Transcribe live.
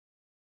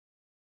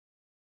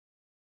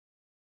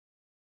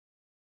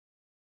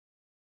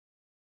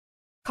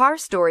Car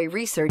Story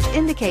research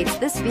indicates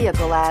this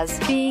vehicle as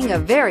being a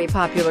very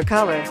popular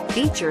color.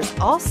 Features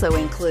also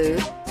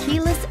include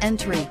keyless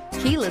entry,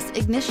 keyless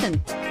ignition,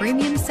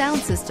 premium sound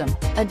system,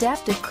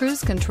 adaptive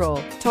cruise control,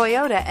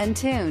 Toyota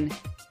Entune.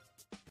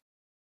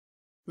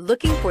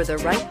 Looking for the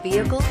right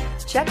vehicle?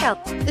 Check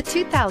out the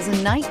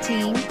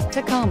 2019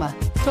 Tacoma.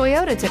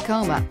 Toyota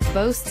Tacoma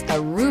boasts a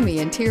roomy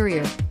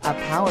interior, a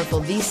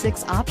powerful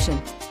V6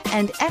 option,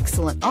 and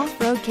excellent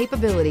off-road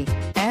capability,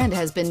 and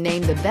has been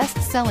named the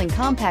best-selling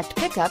compact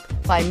pickup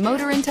by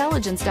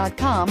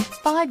MotorIntelligence.com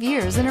 5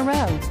 years in a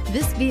row.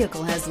 This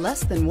vehicle has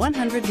less than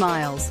 100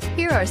 miles.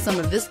 Here are some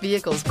of this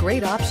vehicle's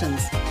great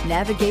options: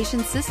 navigation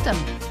system,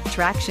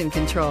 traction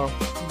control,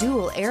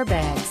 dual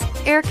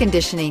airbags, air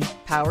conditioning,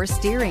 power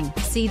steering,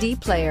 CD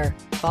player,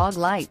 fog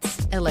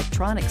lights,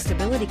 electronic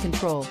stability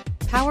control,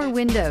 power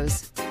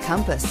windows,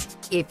 compass.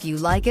 If you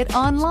like it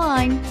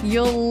online,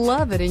 you'll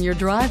love it in your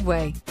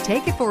driveway.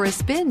 Take it for a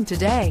spin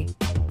today.